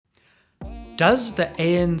Does the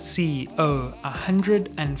ANC owe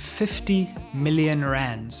 150 million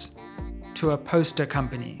rands to a poster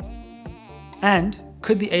company? And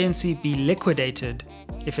could the ANC be liquidated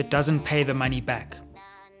if it doesn't pay the money back?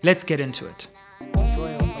 Let's get into it.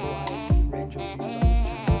 Enjoy a wide range of views on this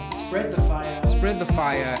channel. Spread the fire. Spread the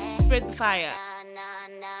fire. Spread the fire.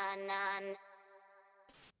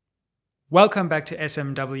 Welcome back to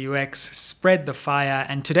SMWX, Spread the Fire,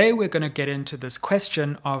 and today we're going to get into this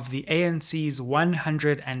question of the ANC's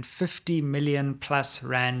 150 million plus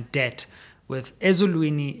rand debt with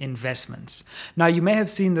Ezulweni Investments. Now, you may have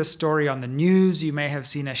seen this story on the news, you may have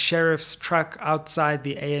seen a sheriff's truck outside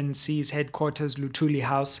the ANC's headquarters, Luthuli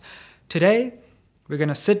House. Today, we're going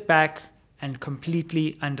to sit back and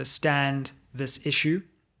completely understand this issue.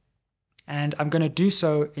 And I'm going to do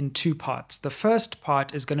so in two parts. The first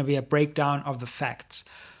part is going to be a breakdown of the facts.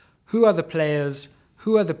 Who are the players?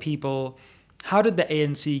 Who are the people? How did the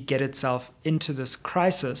ANC get itself into this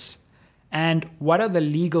crisis? And what are the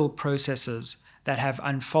legal processes that have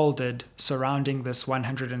unfolded surrounding this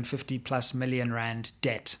 150 plus million rand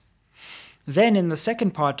debt? Then in the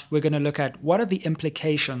second part, we're going to look at what are the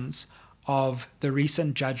implications of the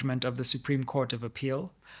recent judgment of the Supreme Court of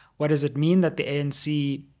Appeal. What does it mean that the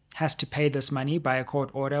ANC has to pay this money by a court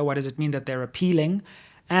order? What does it mean that they're appealing?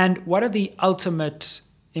 And what are the ultimate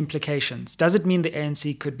implications? Does it mean the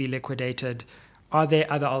ANC could be liquidated? Are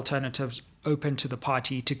there other alternatives open to the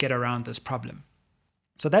party to get around this problem?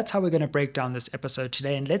 So that's how we're going to break down this episode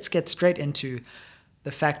today. And let's get straight into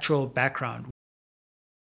the factual background.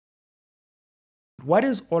 What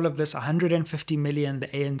is all of this 150 million the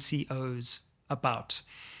ANC owes about?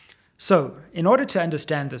 So, in order to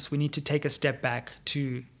understand this, we need to take a step back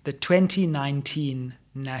to the 2019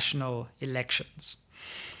 national elections.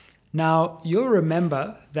 Now, you'll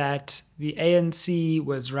remember that the ANC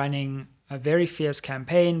was running a very fierce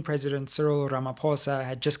campaign. President Cyril Ramaphosa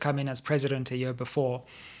had just come in as president a year before.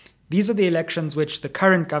 These are the elections which the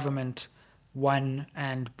current government won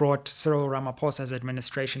and brought Cyril Ramaphosa's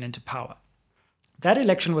administration into power. That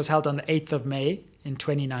election was held on the 8th of May in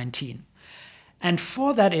 2019. And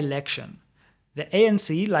for that election, the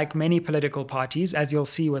ANC, like many political parties, as you'll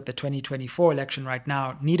see with the 2024 election right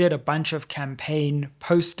now, needed a bunch of campaign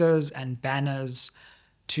posters and banners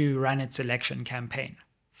to run its election campaign.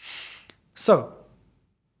 So,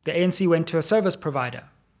 the ANC went to a service provider,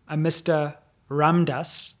 a Mr.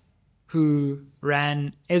 Ramdas, who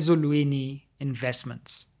ran Ezulweni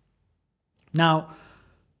Investments. Now,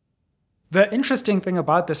 the interesting thing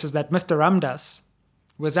about this is that Mr. Ramdas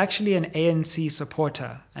was actually an ANC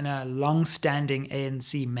supporter and a long-standing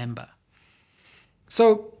ANC member.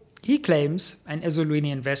 So he claims, and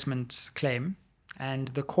Ezulweni Investments claim, and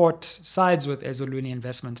the court sides with Ezulweni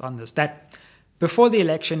Investments on this, that before the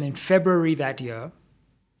election in February that year,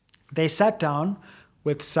 they sat down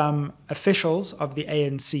with some officials of the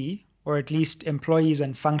ANC, or at least employees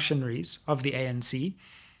and functionaries of the ANC,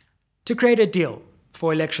 to create a deal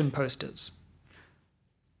for election posters.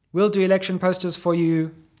 We'll do election posters for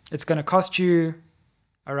you. It's going to cost you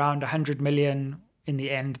around 100 million in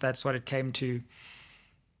the end. That's what it came to.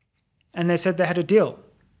 And they said they had a deal.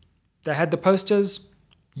 They had the posters,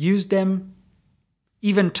 used them,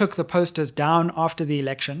 even took the posters down after the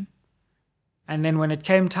election. And then when it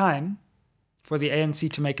came time for the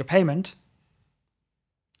ANC to make a payment,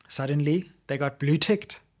 suddenly they got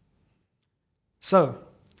blue-ticked. So,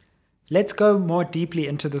 let's go more deeply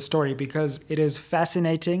into the story because it is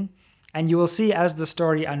fascinating, and you will see as the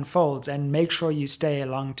story unfolds, and make sure you stay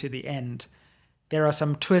along to the end. There are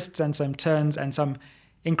some twists and some turns and some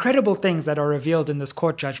incredible things that are revealed in this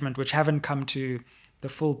court judgment which haven't come to the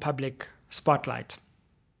full public spotlight.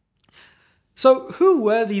 So who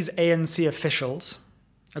were these ANC officials,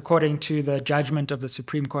 according to the judgment of the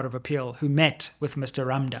Supreme Court of Appeal, who met with Mr.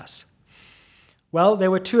 Ramdas? Well,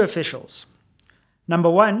 there were two officials.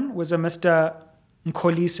 Number one was a Mr.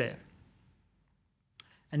 Mkholise,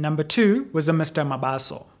 and number two was a Mr.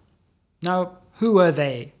 Mabaso. Now, who were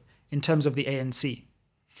they in terms of the ANC?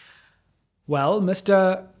 Well,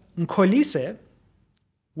 Mr. Mkholise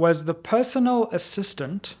was the personal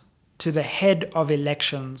assistant to the head of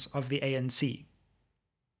elections of the ANC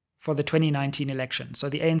for the 2019 election. So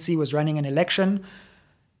the ANC was running an election.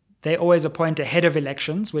 They always appoint a head of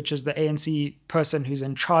elections, which is the ANC person who's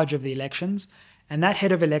in charge of the elections. And that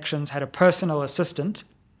head of elections had a personal assistant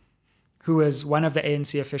who was one of the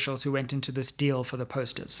ANC officials who went into this deal for the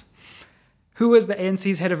posters. Who was the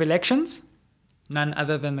ANC's head of elections? None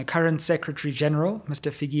other than the current Secretary General,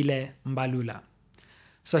 Mr. Fikile Mbalula.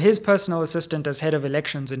 So his personal assistant as head of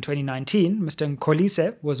elections in 2019, Mr.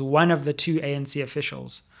 Mkholise, was one of the two ANC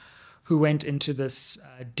officials who went into this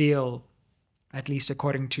deal at least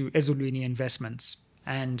according to Ezulweni Investments,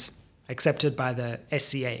 and accepted by the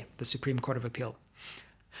SCA, the Supreme Court of Appeal.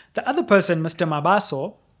 The other person, Mr.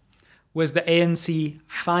 Mabaso, was the ANC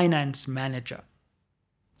finance manager.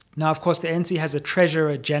 Now, of course, the ANC has a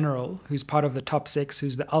treasurer general who's part of the top six,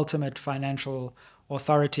 who's the ultimate financial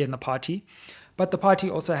authority in the party. But the party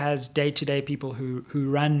also has day-to-day people who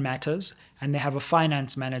run matters, and they have a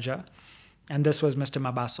finance manager, and this was Mr.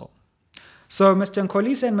 Mabaso. So Mr.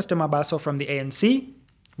 Nkolisi and Mr. Mabaso from the ANC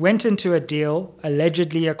went into a deal,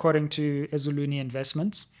 allegedly according to Ezulweni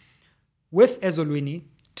Investments, with Ezulweni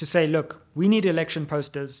to say, look, we need election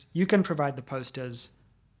posters, you can provide the posters,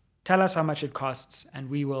 tell us how much it costs, and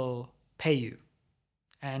we will pay you.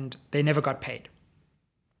 And they never got paid.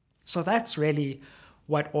 So that's really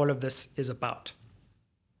what all of this is about.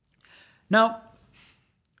 Now,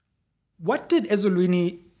 what did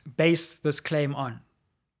Ezulweni base this claim on?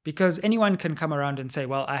 Because anyone can come around and say,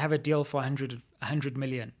 well, I have a deal for 100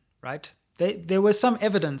 million, right? There was some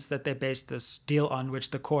evidence that they based this deal on, which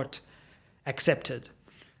the court accepted.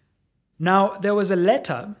 Now, there was a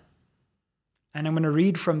letter, and I'm going to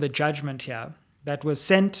read from the judgment here, that was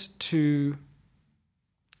sent to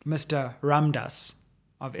Mr. Ramdas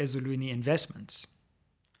of Ezulweni Investments.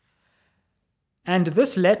 And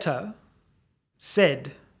this letter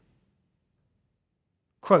said,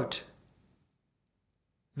 quote,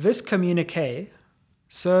 "This communiqué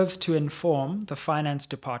serves to inform the finance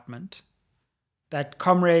department that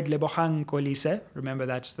Comrade Lebogang Nkolisi, remember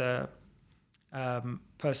that's the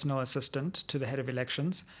personal assistant to the head of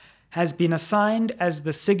elections, has been assigned as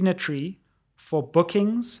the signatory for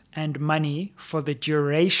bookings and money for the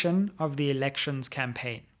duration of the elections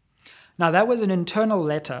campaign." Now, that was an internal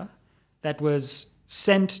letter that was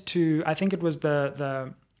sent to, I think it was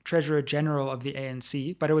the Treasurer General of the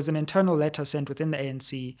ANC, but it was an internal letter sent within the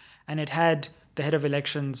ANC, and it had the head of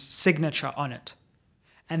elections' signature on it.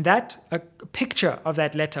 And that, a picture of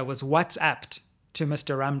that letter was WhatsApped to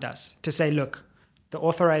Mr. Ramdas to say, look, the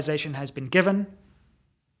authorization has been given.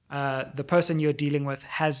 The person you're dealing with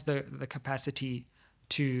has the capacity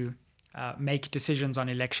to make decisions on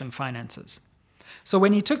election finances. So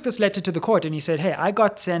when he took this letter to the court and he said, hey, I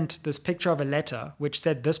got sent this picture of a letter which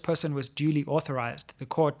said this person was duly authorized, the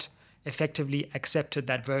court effectively accepted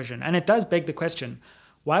that version. And it does beg the question,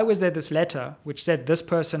 why was there this letter which said this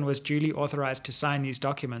person was duly authorized to sign these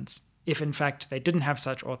documents if in fact they didn't have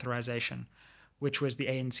such authorization, which was the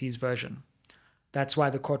ANC's version? That's why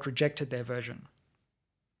the court rejected their version.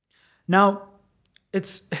 Now,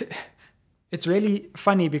 it's really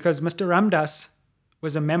funny because Mr. Ramdas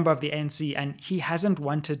was a member of the ANC and he hasn't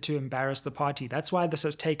wanted to embarrass the party. That's why this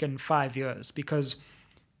has taken 5 years, because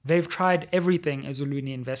they've tried everything,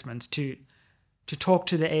 Ezulweni Investments, to talk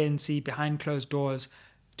to the ANC behind closed doors,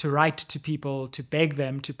 to write to people, to beg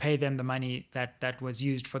them to pay them the money that was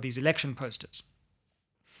used for these election posters.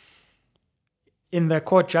 In the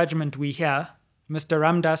court judgment we hear, Mr.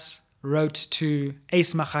 Ramdas wrote to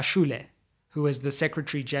Ace Magashule, who was the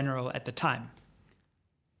Secretary General at the time.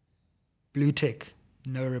 Blue tick,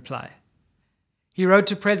 no reply. He wrote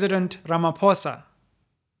to President Ramaphosa.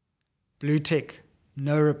 Blue tick,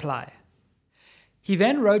 no reply. He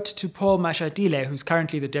then wrote to Paul Mashatile, who's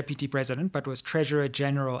currently the Deputy President, but was Treasurer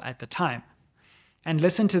General at the time. And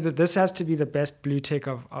listen to this has to be the best blue tick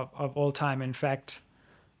of all time. In fact,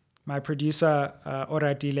 my producer,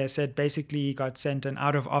 Oradile, said basically he got sent an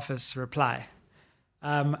out-of-office reply.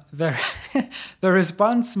 The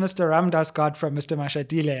response Mr. Ramdas got from Mr.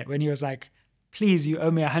 Mashatile when he was like, please, you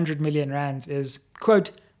owe me 100 million rands is,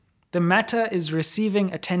 quote, "The matter is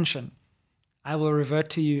receiving attention. I will revert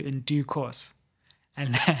to you in due course."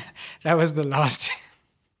 And that was the last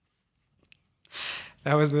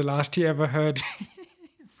he ever heard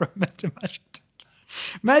from Mr. Mashatile.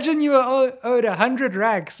 Imagine you were owed 100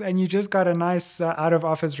 racks and you just got a nice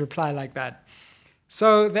out-of-office reply like that.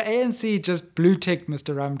 So the ANC just blue-ticked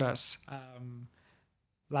Mr. Ramdas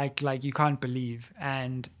like you can't believe.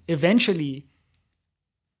 And eventually,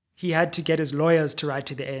 he had to get his lawyers to write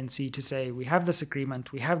to the ANC to say, we have this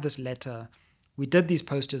agreement, we have this letter, we did these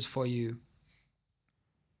posters for you.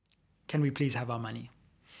 Can we please have our money?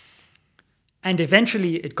 And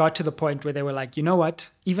eventually, it got to the point where they were like, you know what?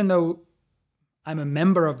 Even though I'm a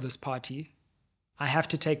member of this party, I have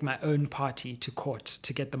to take my own party to court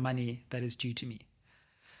to get the money that is due to me.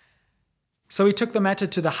 So he took the matter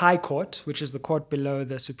to the High Court, which is the court below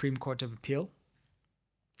the Supreme Court of Appeal,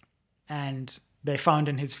 and they found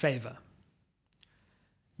in his favor.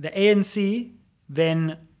 The ANC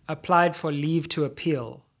then applied for leave to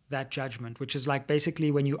appeal that judgment, which is like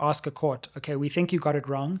basically when you ask a court, okay, we think you got it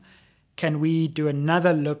wrong. Can we do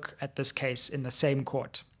another look at this case in the same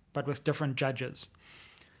court? but with different judges.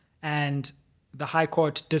 And the High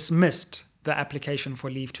Court dismissed the application for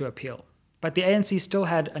leave to appeal. But the ANC still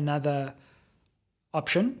had another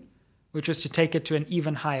option, which was to take it to an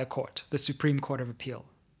even higher court, the Supreme Court of Appeal.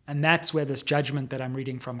 And that's where this judgment that I'm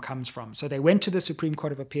reading from comes from. So they went to the Supreme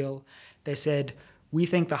Court of Appeal. They said, we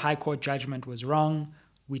think the High Court judgment was wrong.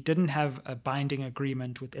 We didn't have a binding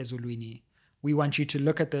agreement with Ezulweni. We want you to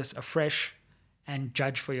look at this afresh and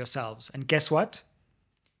judge for yourselves. And guess what?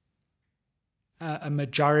 A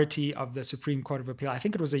majority of the Supreme Court of Appeal, I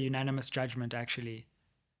think it was a unanimous judgment actually,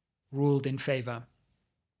 ruled in favor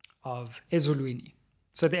of Ezulweni.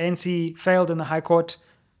 So the ANC failed in the High Court,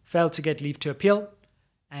 failed to get leave to appeal,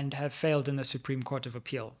 and have failed in the Supreme Court of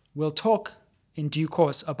Appeal. We'll talk in due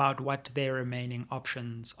course about what their remaining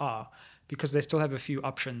options are, because they still have a few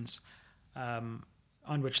options on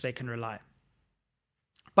which they can rely.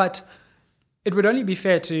 But it would only be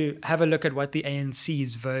fair to have a look at what the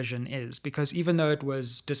ANC's version is, because even though it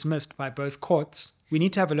was dismissed by both courts, we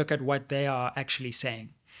need to have a look at what they are actually saying.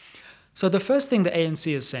 So the first thing the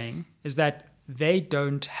ANC is saying is that they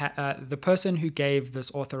don't the person who gave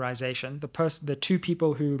this authorization, the two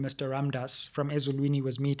people who Mr. Ramdas from Ezulweni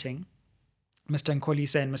was meeting, Mr.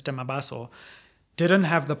 Nkolise and Mr. Mabaso, didn't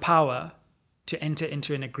have the power to enter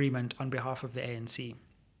into an agreement on behalf of the ANC.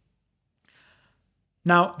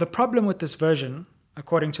 Now, the problem with this version,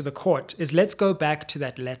 according to the court, is let's go back to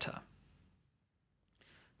that letter.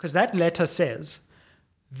 Because that letter says,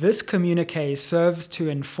 this communique serves to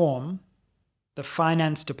inform the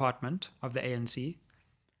finance department of the ANC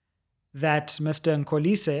that Mr.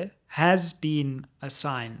 Nkolise has been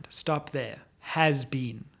assigned. Stop there. Has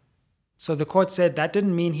been. So the court said that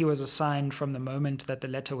didn't mean he was assigned from the moment that the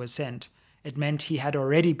letter was sent. It meant he had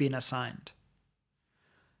already been assigned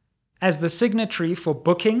as the signatory for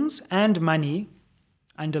bookings and money,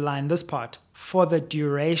 underline this part, for the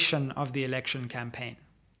duration of the election campaign.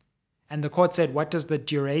 And the court said, what does the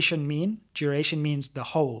duration mean? Duration means the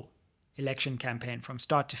whole election campaign from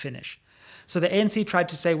start to finish. So the ANC tried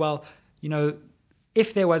to say, well,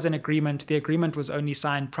 if there was an agreement, the agreement was only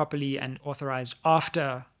signed properly and authorized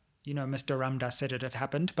after, Mr. Ramdas said it had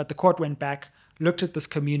happened. But the court went back, looked at this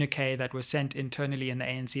communique that was sent internally in the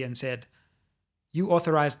ANC and said, you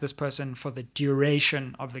authorized this person for the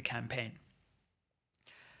duration of the campaign.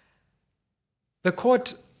 The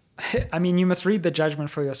court, you must read the judgment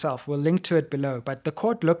for yourself. We'll link to it below. But the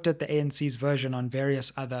court looked at the ANC's version on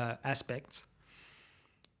various other aspects,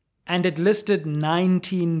 and it listed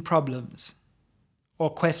 19 problems or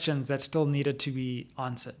questions that still needed to be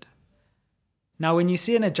answered. Now, when you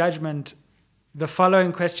see in a judgment, the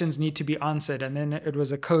following questions need to be answered, and then it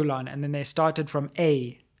was a colon, and then they started from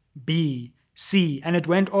A, B, C, and it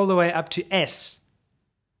went all the way up to S.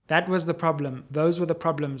 That was the problem. Those were the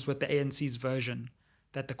problems with the ANC's version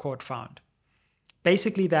that the court found.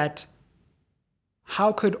 Basically that,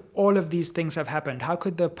 how could all of these things have happened? How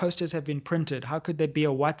could the posters have been printed? How could there be a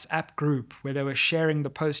WhatsApp group where they were sharing the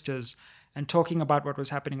posters and talking about what was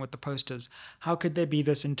happening with the posters? How could there be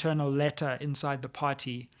this internal letter inside the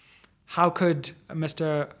party? How could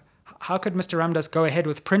Mr. Ramdas go ahead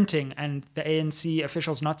with printing and the ANC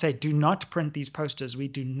officials not say, do not print these posters, we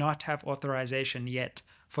do not have authorization yet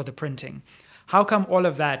for the printing? How come all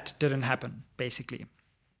of that didn't happen, basically?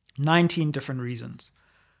 19 different reasons.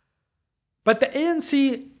 But the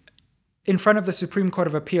ANC, in front of the Supreme Court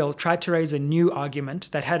of Appeal, tried to raise a new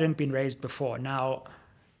argument that hadn't been raised before. Now,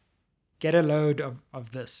 get a load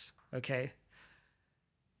of this, okay?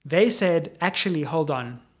 They said, actually, hold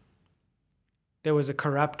on. There was a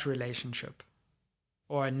corrupt relationship,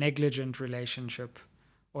 or a negligent relationship,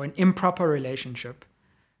 or an improper relationship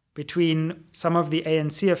between some of the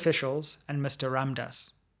ANC officials and Mr.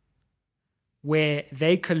 Ramdas, where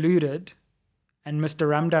they colluded, and Mr.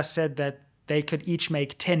 Ramdas said that they could each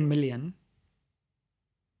make 10 million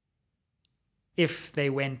if they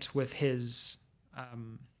went with his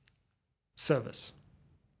service.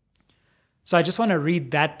 So I just want to read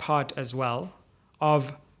that part as well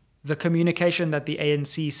of the communication that the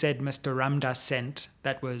ANC said Mr. Ramdas sent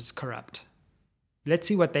that was corrupt. Let's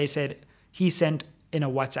see what they said he sent in a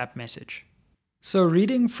WhatsApp message. So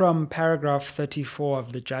reading from paragraph 34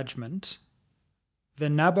 of the judgment, the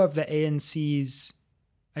nub of the ANC's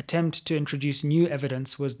attempt to introduce new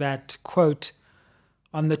evidence was that, quote,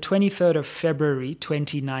 on the 23rd of February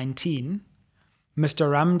 2019,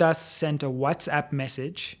 Mr. Ramdas sent a WhatsApp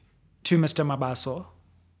message to Mr. Mabaso,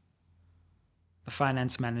 the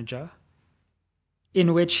finance manager,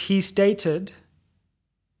 in which he stated,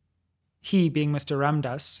 he being Mr.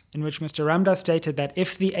 Ramdas, in which Mr. Ramdas stated that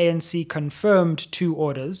if the ANC confirmed 2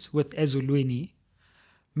 orders with Ezulweni,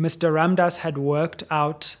 Mr. Ramdas had worked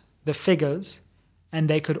out the figures and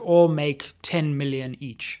they could all make 10 million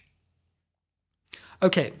each.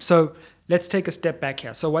 Okay, so let's take a step back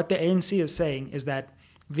here. So what the ANC is saying is that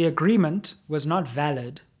the agreement was not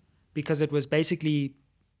valid because it was basically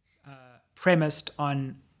premised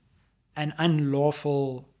on an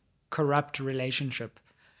unlawful, corrupt relationship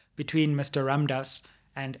between Mr. Ramdas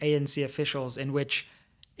and ANC officials, in which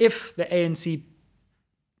if the ANC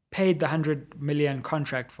paid the 100 million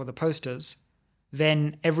contract for the posters,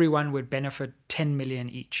 then everyone would benefit 10 million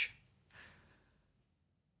each.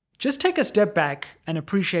 Just take a step back and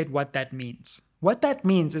appreciate what that means. What that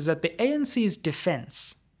means is that the ANC's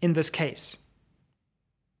defense in this case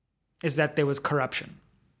is that there was corruption.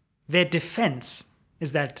 Their defense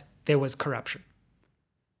is that there was corruption.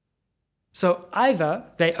 So either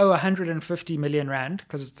they owe 150 million rand,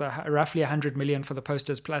 because it's roughly 100 million for the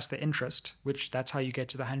posters plus the interest, which that's how you get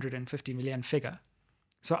to the 150 million figure.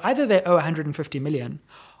 So either they owe 150 million,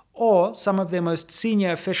 or some of their most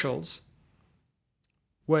senior officials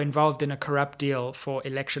were involved in a corrupt deal for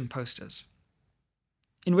election posters.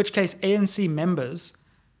 In which case, ANC members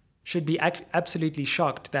should be absolutely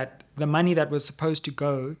shocked that the money that was supposed to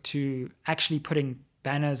go to actually putting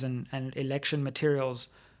banners and election materials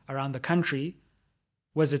around the country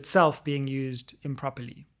was itself being used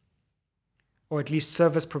improperly. Or at least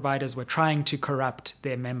service providers were trying to corrupt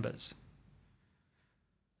their members.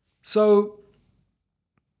 So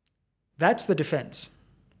that's the defense.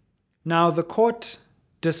 Now, the court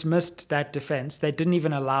dismissed that defense. They didn't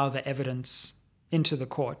even allow the evidence into the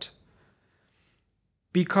court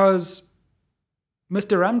because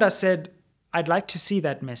Mr. Ramdas said, I'd like to see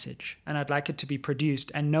that message and I'd like it to be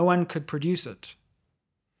produced, and no one could produce it.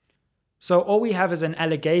 So all we have is an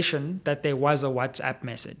allegation that there was a WhatsApp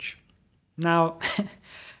message. Now,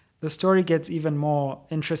 the story gets even more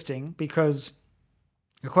interesting because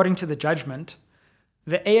according to the judgment,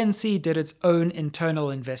 the ANC did its own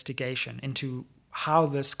internal investigation into how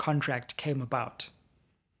this contract came about.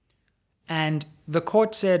 And the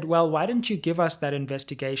court said, well, why didn't you give us that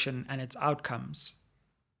investigation and its outcomes?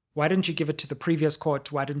 Why didn't you give it to the previous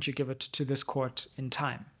court? Why didn't you give it to this court in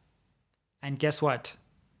time? And guess what?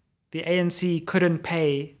 The ANC couldn't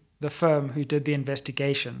pay the firm who did the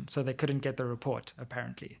investigation, so they couldn't get the report,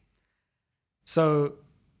 apparently. So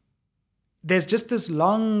there's just this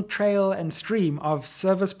long trail and stream of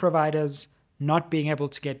service providers not being able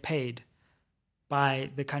to get paid by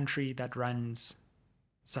the country that runs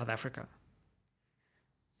South Africa.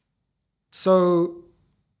 So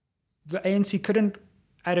the ANC couldn't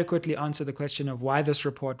adequately answer the question of why this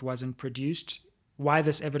report wasn't produced, why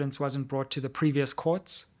this evidence wasn't brought to the previous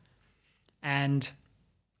courts. And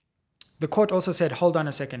the court also said, hold on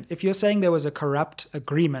a second, if you're saying there was a corrupt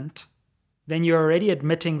agreement, then you're already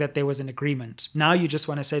admitting that there was an agreement. Now you just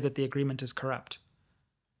want to say that the agreement is corrupt.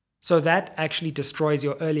 So that actually destroys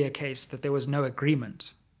your earlier case that there was no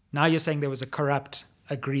agreement. Now you're saying there was a corrupt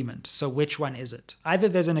agreement. So which one is it? Either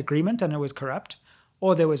there's an agreement and it was corrupt,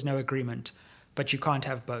 or there was no agreement, but you can't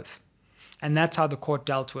have both. And that's how the court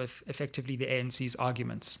dealt with effectively the ANC's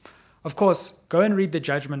arguments. Of course, go and read the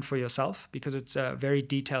judgment for yourself because it's a very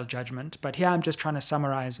detailed judgment. But here I'm just trying to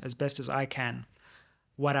summarize as best as I can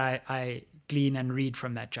what I glean and read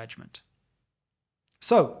from that judgment.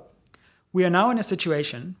 So we are now in a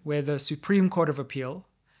situation where the Supreme Court of Appeal,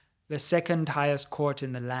 the second highest court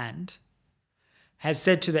in the land, has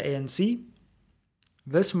said to the ANC,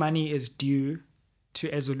 this money is due to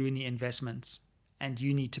Ezulweni Investments and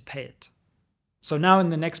you need to pay it. So now in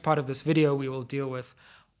the next part of this video, we will deal with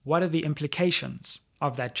what are the implications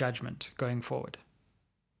of that judgment going forward.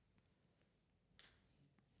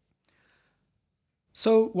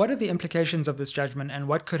 So what are the implications of this judgment and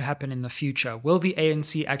what could happen in the future? Will the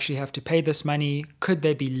ANC actually have to pay this money? Could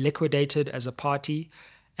they be liquidated as a party?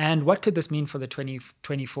 And what could this mean for the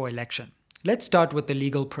 2024 election? Let's start with the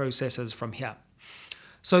legal processes from here.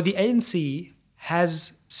 So the ANC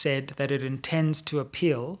has said that it intends to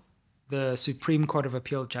appeal the Supreme Court of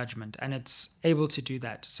Appeal judgment, and it's able to do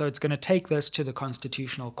that. So it's going to take this to the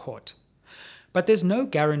Constitutional Court. But there's no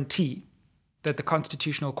guarantee that the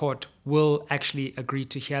Constitutional Court will actually agree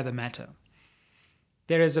to hear the matter.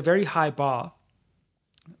 There is a very high bar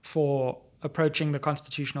for approaching the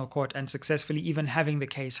Constitutional Court and successfully even having the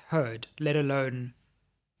case heard, let alone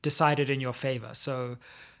decided in your favor. So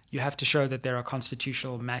you have to show that there are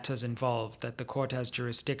constitutional matters involved, that the court has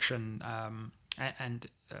jurisdiction, and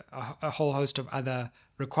a whole host of other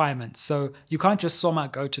requirements. So you can't just soma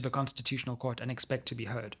go to the Constitutional Court and expect to be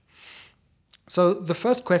heard. So the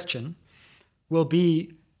first question will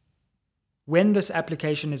be when this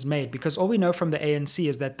application is made, because all we know from the ANC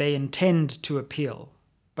is that they intend to appeal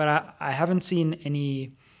but I haven't seen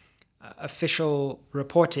any official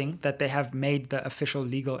reporting that they have made the official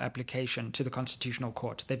legal application to the Constitutional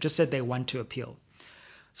Court. They've just said they want to appeal.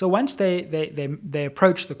 So once they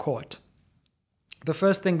approach the court, the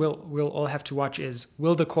first thing we'll all have to watch is,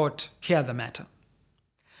 will the court hear the matter?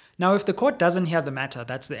 Now, if the court doesn't hear the matter,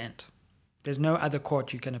 that's the end. There's no other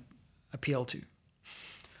court you can appeal to.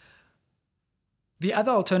 The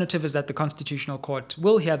other alternative is that the Constitutional Court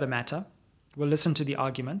will hear the matter, will listen to the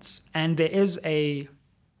arguments, and there is a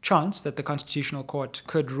chance that the Constitutional Court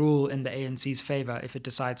could rule in the ANC's favor if it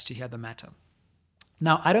decides to hear the matter.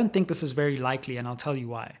 Now, I don't think this is very likely, and I'll tell you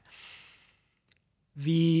why.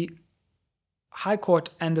 The High Court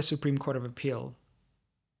and the Supreme Court of Appeal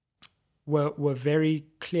were very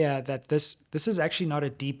clear that this is actually not a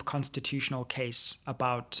deep constitutional case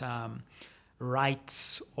about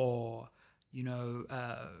rights or,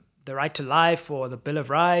 the right to life or the Bill of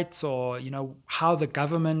Rights or, how the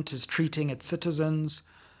government is treating its citizens.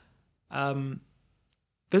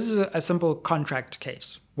 This is a simple contract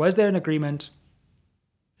case. Was there an agreement?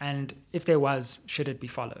 And if there was, should it be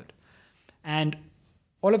followed? And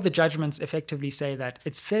all of the judgments effectively say that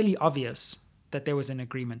it's fairly obvious that there was an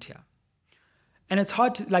agreement here. And it's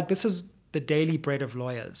hard to, this is the daily bread of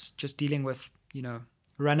lawyers, just dealing with,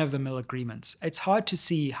 run-of-the-mill agreements. It's hard to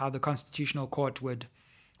see how the Constitutional Court would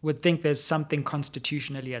think there's something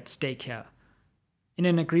constitutionally at stake here in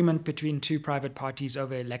an agreement between two private parties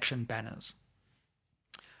over election banners.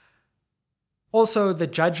 Also, the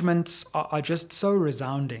judgments are just so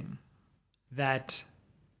resounding that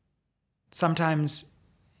sometimes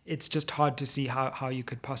it's just hard to see how you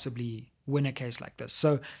could possibly win a case like this.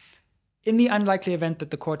 So in the unlikely event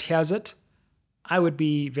that the court hears it, I would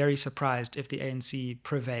be very surprised if the ANC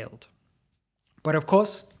prevailed. But of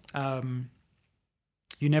course,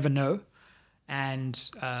 you never know.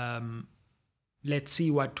 And let's see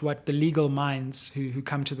what the legal minds who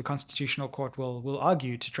come to the Constitutional Court will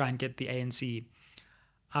argue to try and get the ANC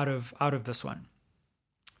out of this one.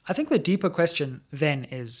 I think the deeper question then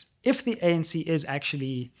is, if the ANC is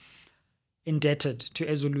actually indebted to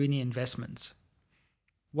Ezulweni Investments,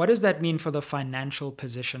 what does that mean for the financial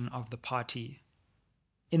position of the party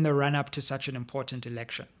in the run-up to such an important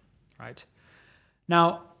election, right?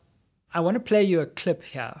 Now, I want to play you a clip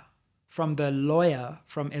here from the lawyer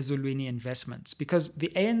from Ezulweni Investments, because the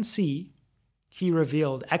ANC, he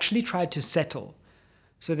revealed, actually tried to settle.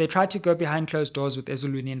 So they tried to go behind closed doors with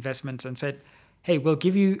Ezulweni Investments and said, hey, we'll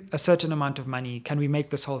give you a certain amount of money. Can we make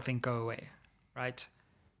this whole thing go away, right?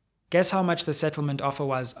 Guess how much the settlement offer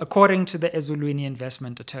was, according to the Ezulweni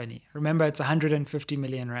investment attorney. Remember, it's 150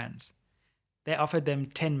 million rands. They offered them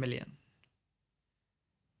 10 million.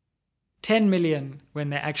 10 million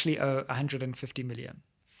when they actually owe 150 million.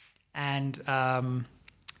 And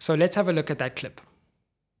so let's have a look at that clip.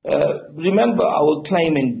 Remember, our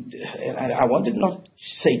claim, and I wanted not to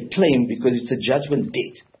say claim because it's a judgment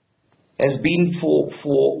debt, has been for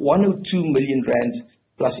 102 million rand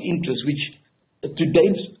plus interest, which to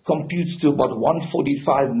date computes to about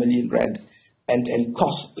 145 million rand and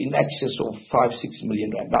cost in excess of 5-6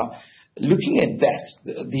 million rand. Now, looking at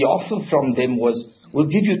that, the offer from them was, we'll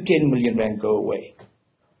give you 10 million rand, go away.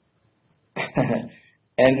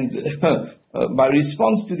 And my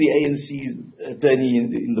response to the ANC attorney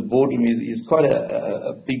in the boardroom is quite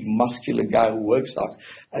a big muscular guy who works out.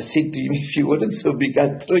 I said to him, if you weren't so big,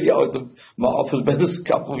 I'd throw you out of my office by the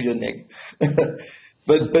scruff of your neck.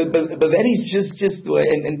 But that is just the way,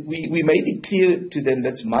 and we made it clear to them,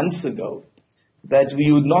 that's months ago, that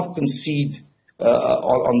we would not concede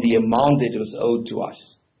on the amount that was owed to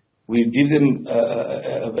us. We'd give them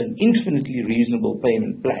an infinitely reasonable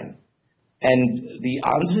payment plan. And the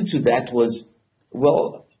answer to that was,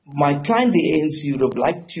 well, my client, the ANC, would have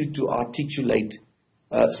liked you to articulate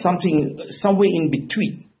something somewhere in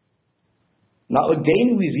between. Now,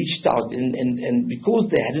 again, we reached out, and because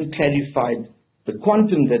they hadn't clarified the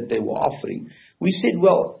quantum that they were offering, we said,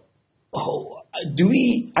 well, do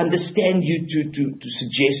we understand you to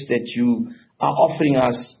suggest that you are offering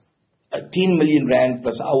us 10 million rand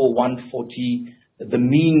plus our 140,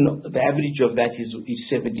 the average of that is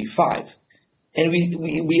 75. And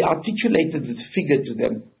we articulated this figure to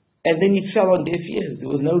them, and then it fell on deaf ears. There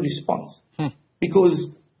was no response.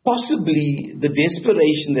 Because possibly the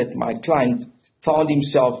desperation that my client found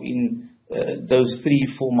himself in those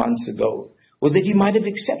 3-4 months ago was that he might have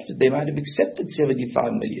accepted. They might have accepted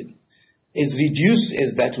 75 million. As reduced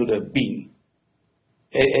as that would have been,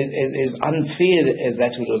 as unfair as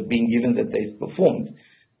that would have been, given that they've performed,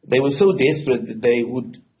 they were so desperate that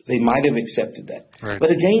they might have accepted that. Right.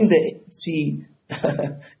 But again, the ANC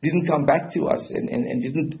didn't come back to us and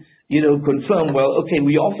didn't confirm, well, okay,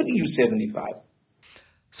 we're offering you 75.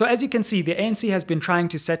 So as you can see, the ANC has been trying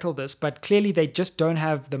to settle this, but clearly they just don't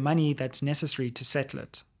have the money that's necessary to settle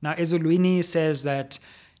it. Now, Ezulweni says that,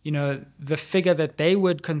 the figure that they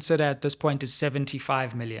would consider at this point is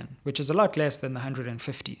 75 million, which is a lot less than the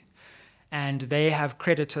 150. And they have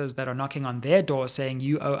creditors that are knocking on their door saying,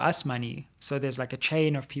 you owe us money. So there's like a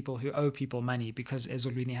chain of people who owe people money because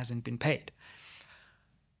Ezulweni hasn't been paid.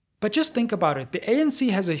 But just think about it. The ANC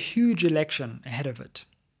has a huge election ahead of it.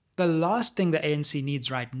 The last thing the ANC needs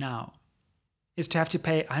right now is to have to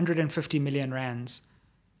pay 150 million rands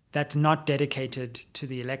that's not dedicated to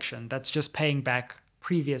the election. That's just paying back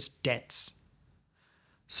previous debts.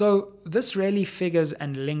 So this really figures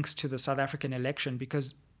and links to the South African election,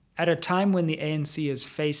 because at a time when the ANC is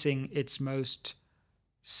facing its most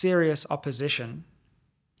serious opposition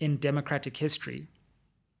in democratic history,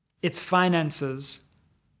 its finances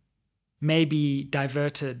may be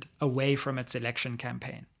diverted away from its election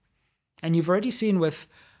campaign. And you've already seen with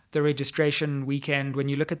the registration weekend, when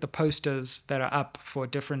you look at the posters that are up for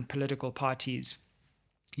different political parties,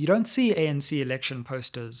 you don't see ANC election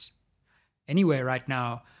posters anywhere right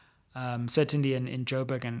now, certainly in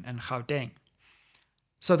Joburg and Gauteng.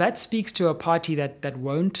 So that speaks to a party that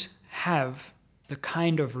won't have the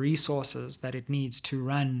kind of resources that it needs to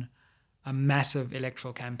run a massive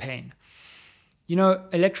electoral campaign.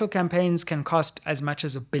 Electoral campaigns can cost as much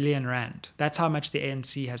as R1 billion. That's how much the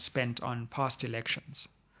ANC has spent on past elections.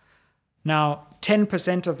 Now,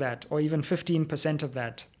 10% of that, or even 15% of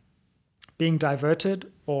that, being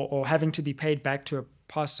diverted or having to be paid back to a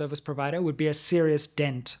past service provider would be a serious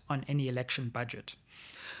dent on any election budget.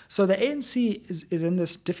 So the ANC is in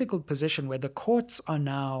this difficult position where the courts are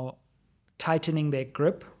now tightening their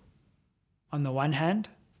grip on the one hand,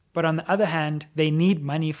 but on the other hand, they need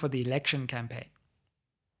money for the election campaign.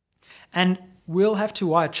 And we'll have to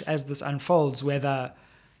watch as this unfolds whether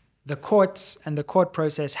the courts and the court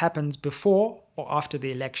process happens before or after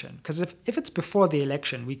the election. Because if it's before the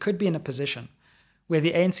election, we could be in a position where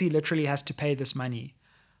the ANC literally has to pay this money,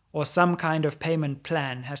 or some kind of payment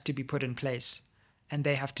plan has to be put in place, and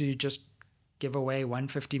they have to just give away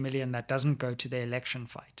 150 million that doesn't go to the election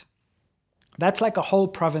fight. That's like a whole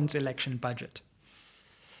province election budget.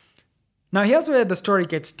 Now, here's where the story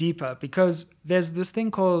gets deeper, because there's this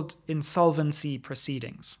thing called insolvency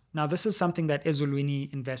proceedings. Now, this is something that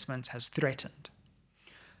Ezulweni Investments has threatened.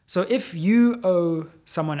 So if you owe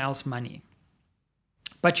someone else money,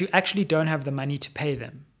 but you actually don't have the money to pay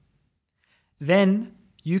them, then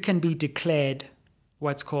you can be declared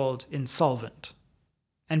what's called insolvent.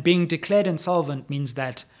 And being declared insolvent means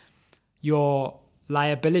that your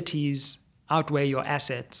liabilities outweigh your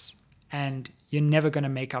assets, and you're never going to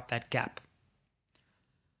make up that gap.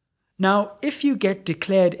 Now, if you get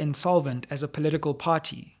declared insolvent as a political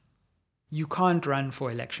party, you can't run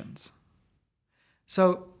for elections.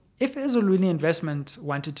 So if Ezulweni Investments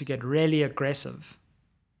wanted to get really aggressive,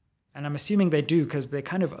 and I'm assuming they do because they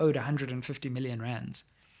kind of owed 150 million rands,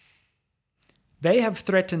 they have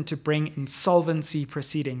threatened to bring insolvency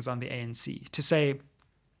proceedings on the ANC to say,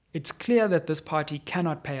 it's clear that this party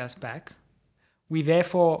cannot pay us back. We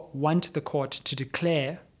therefore want the court to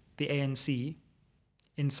declare the ANC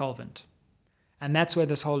insolvent. And that's where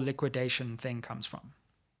this whole liquidation thing comes from.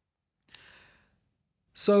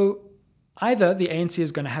 So either the ANC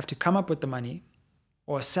is going to have to come up with the money,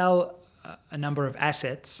 or sell a number of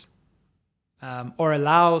assets, or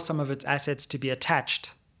allow some of its assets to be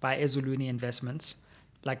attached by Ezulweni Investments,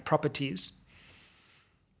 like properties,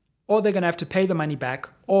 or they're going to have to pay the money back,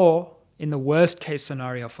 or in the worst case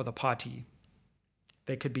scenario for the party,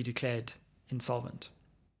 they could be declared insolvent.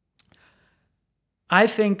 I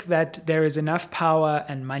think that there is enough power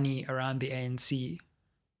and money around the ANC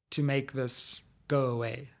to make this go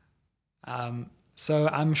away. So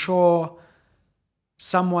I'm sure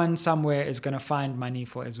someone somewhere is going to find money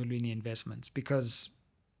for Ezulweni Investments, because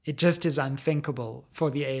it just is unthinkable for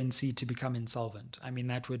the ANC to become insolvent. I mean,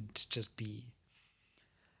 that would just be...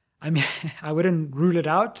 I wouldn't rule it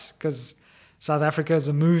out because South Africa is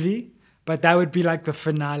a movie, but that would be like the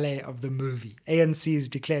finale of the movie. ANC is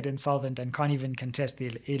declared insolvent and can't even contest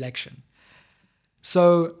the election.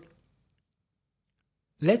 So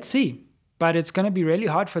let's see. But it's going to be really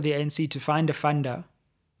hard for the ANC to find a funder.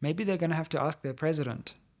 Maybe they're going to have to ask their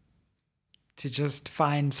president to just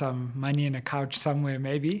find some money in a couch somewhere,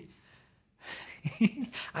 maybe.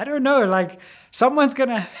 I don't know. Like, someone's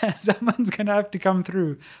gonna have to come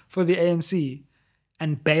through for the ANC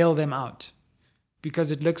and bail them out,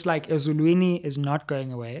 because it looks like Ezulweni is not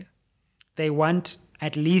going away. They want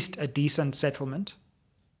at least a decent settlement,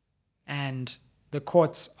 and the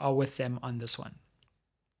courts are with them on this one.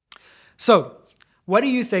 So, what do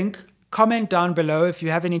you think? Comment down below if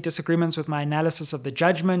you have any disagreements with my analysis of the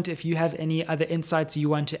judgment, if you have any other insights you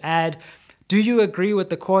want to add. Do you agree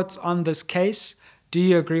with the courts on this case? Do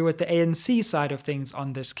you agree with the ANC side of things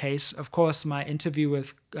on this case? Of course, my interview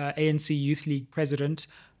with ANC Youth League President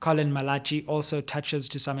Colin Malachi also touches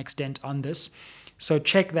to some extent on this. So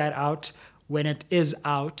check that out when it is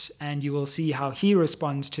out, and you will see how he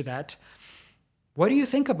responds to that. What do you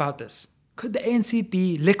think about this? Could the ANC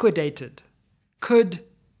be liquidated? Could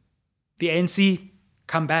the ANC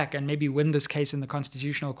come back and maybe win this case in the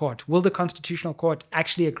Constitutional Court? Will the Constitutional Court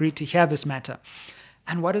actually agree to hear this matter?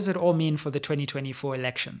 And what does it all mean for the 2024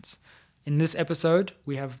 elections? In this episode,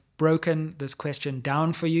 we have broken this question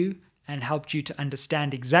down for you and helped you to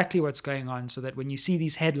understand exactly what's going on, so that when you see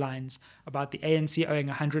these headlines about the ANC owing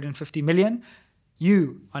 150 million,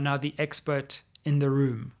 you are now the expert in the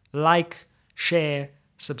room. Like, share,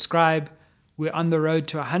 subscribe. We're on the road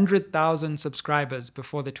to 100,000 subscribers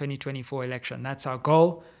before the 2024 election. That's our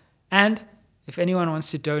goal. And if anyone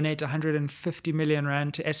wants to donate 150 million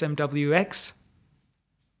rand to SMWX,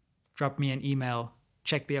 drop me an email.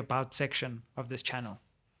 Check the About section of this channel.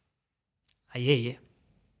 Aye.